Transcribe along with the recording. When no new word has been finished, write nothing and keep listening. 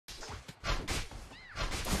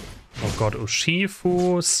got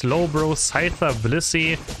Urshifu, Slowbro, Scyther,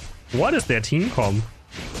 Blissey. What is their team comp?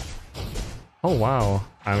 Oh wow.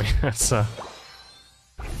 I mean, that's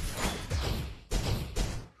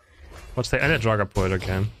what's the end Dragapult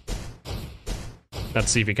again?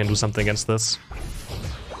 Let's see if we can do something against this.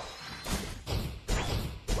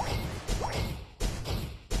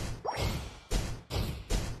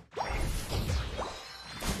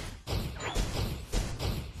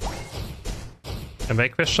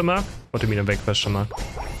 Invade question mark? What do you mean invade question mark?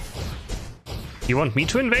 You want me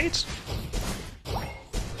to invade?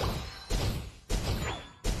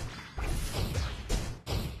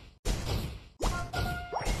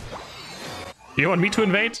 You want me to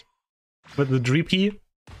invade? With the Dreepy?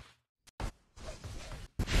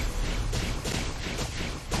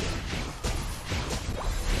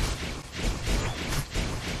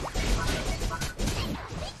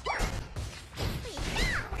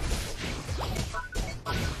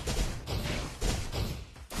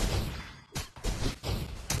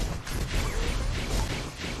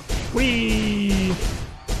 Wee!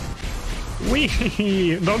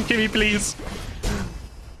 Wee! Don't kill me, please!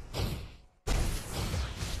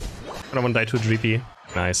 I don't want to die to a Dreepy.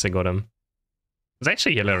 Nice, I got him. It's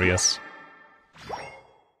actually hilarious.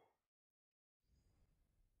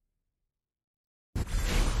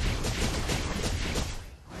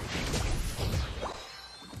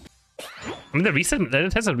 I mean,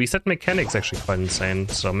 it has a reset mechanics actually quite insane,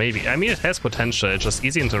 so maybe. I mean, it has potential, it's just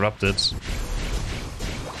easy interrupted.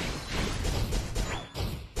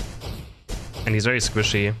 And he's very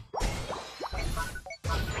squishy.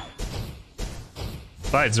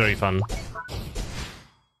 But it's very fun.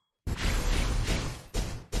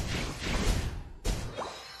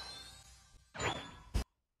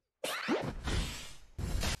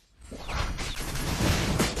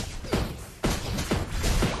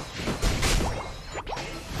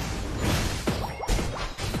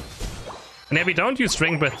 And yeah, we don't use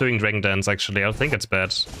Dragon Breath during Dragon Dance, actually. I don't think it's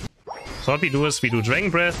bad. So what we do is we do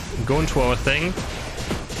Dragon Breath, go into our thing,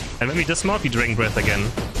 and when we dismount, we Dragon Breath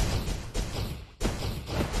again.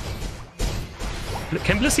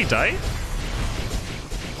 Can Blissey die?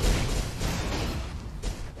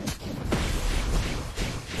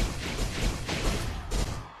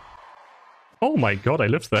 Oh my god, I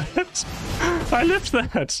lived that. I lived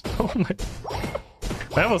that. Oh my.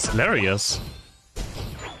 That was hilarious.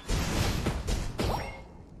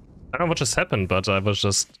 I don't know what just happened, but I was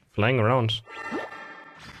just flying around.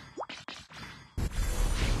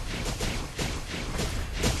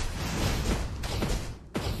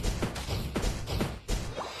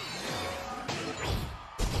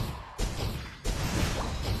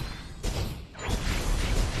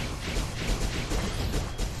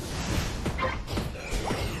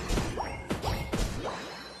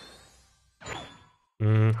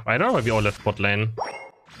 I don't know if we all left bot lane.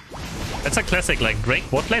 It's a classic, like, break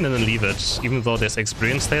bot lane and then leave it, even though there's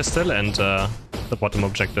experience there still and the bottom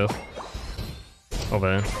objective. Oh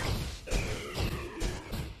well.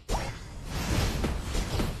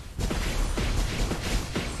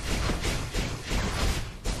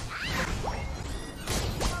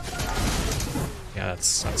 Yeah,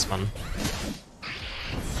 that's fun.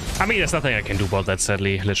 I mean, there's nothing I can do about that,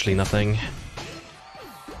 sadly. Literally nothing.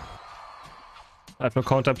 I have no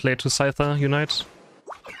counterplay to Scyther Unite.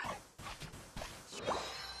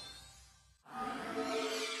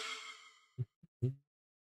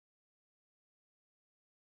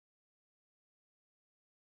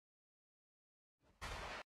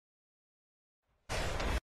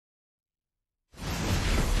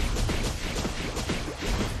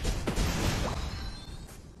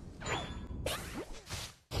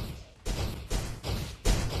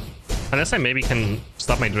 Unless I maybe can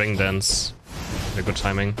stop my Dragon Dance. A good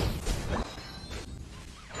timing.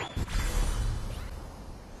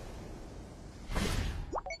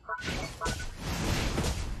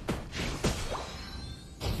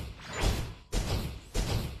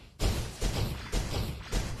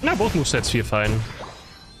 Na, both movesets feel fine.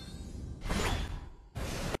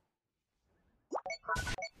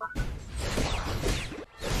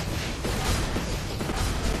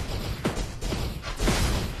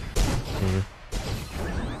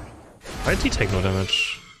 Why did he take no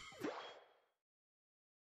damage?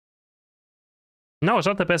 No, it's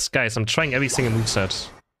not the best, guys. I'm trying every single moveset.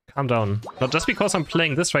 Calm down. Not just because I'm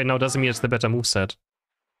playing this right now doesn't mean it's the better moveset.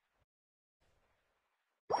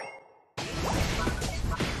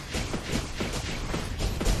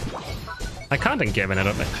 I can't engage when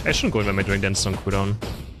I shouldn't go in when my Dragon Dance on cooldown.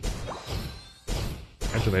 I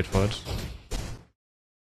have to wait for it.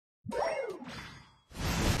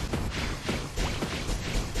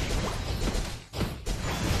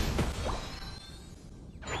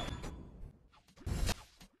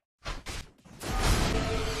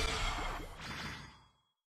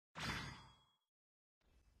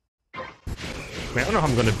 I don't know how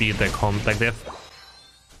I'm gonna beat their comp. Like, they have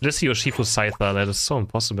Jesse or Shifu Scyther. That is so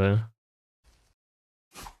impossible.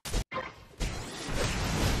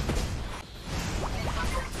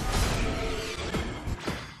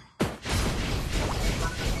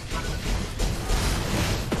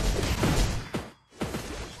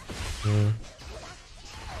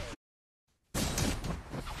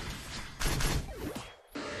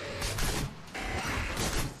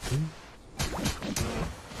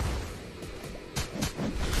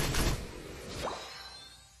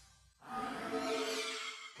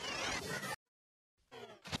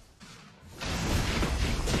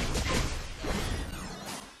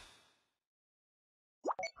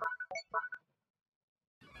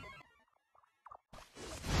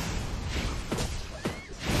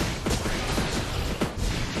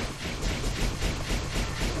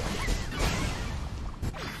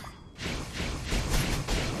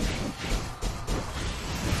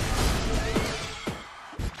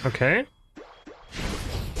 Okay.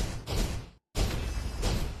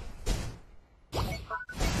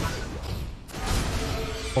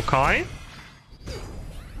 Okay.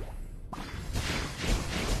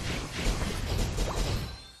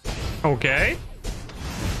 Okay.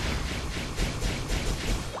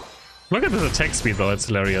 Look at this attack speed though, it's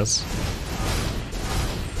hilarious.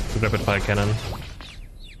 The rapid fire cannon.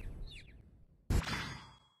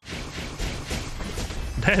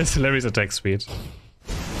 That is hilarious attack speed.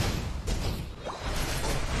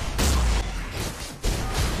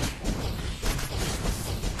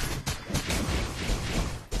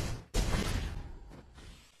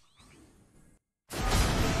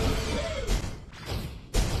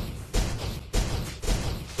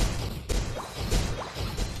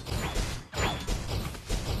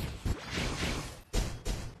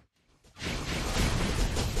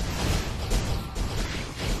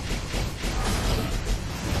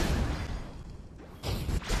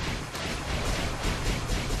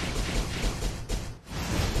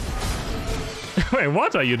 Wait,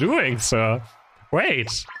 what are you doing, sir?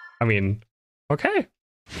 Wait. I mean, okay.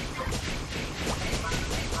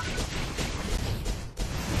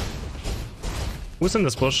 Who's in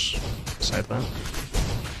this bush? Side there.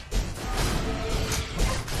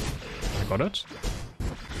 I got it.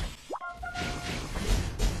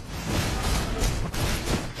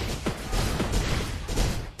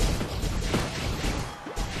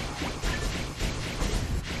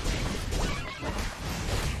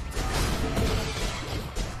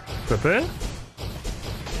 Triple.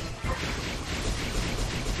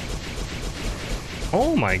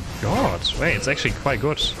 Oh my god. Wait, it's actually quite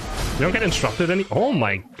good. You don't get interrupted any— oh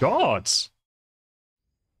my god.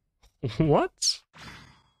 What?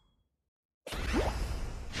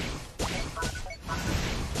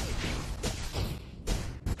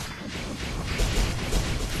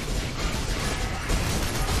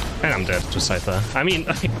 And I'm dead to Scyther. I mean,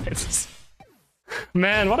 it's—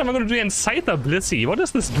 man, what am I gonna do in Scyther Blissey? What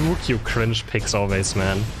is this Duke you cringe picks always,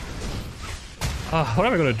 man? What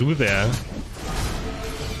am I gonna do there?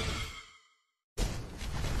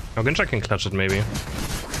 Oh, Gensha can clutch it, maybe.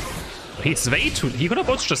 He's way too— he could have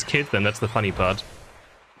also just killed them, that's the funny part.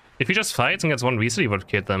 If he just fights and gets one reset, he would have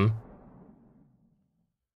killed them.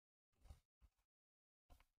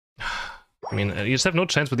 I mean, you just have no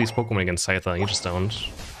chance with these Pokemon against Scyther, you just don't.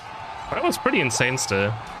 But that was pretty insane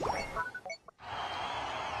still.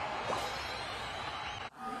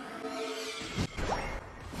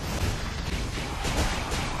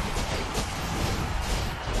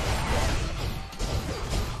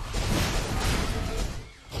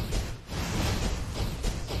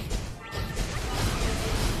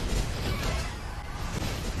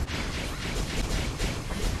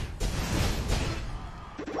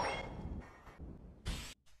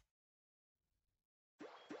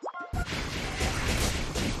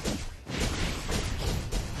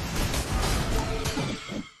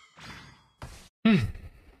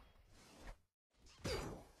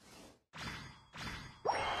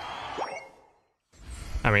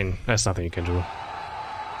 I mean, there's nothing you can do.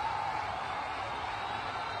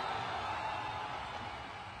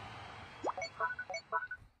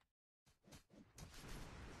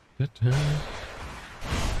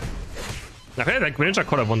 I feel like Greninja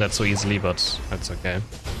could have won that so easily, but that's okay.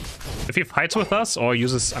 If he fights with us or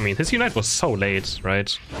uses— I mean, his Unite was so late,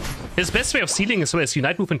 right? His best way of sealing is his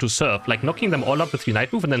Unite move into Surf, like knocking them all up with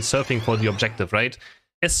Unite move and then surfing for the objective, right?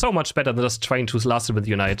 It's so much better than just trying to last it with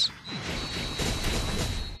Unite.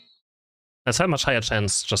 There's a much higher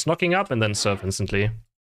chance just knocking up and then surf instantly.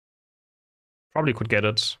 Probably could get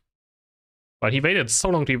it. But he waited so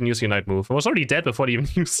long to even use the Unite move. I was already dead before he even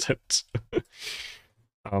used it.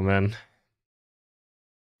 Oh man.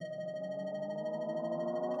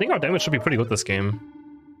 think our damage should be pretty good this game.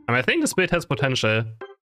 I mean, I think this build has potential.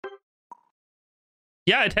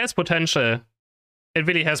 Yeah, it has potential. It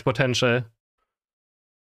really has potential.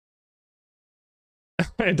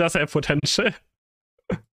 It does have potential.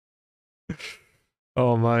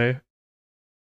 Oh my.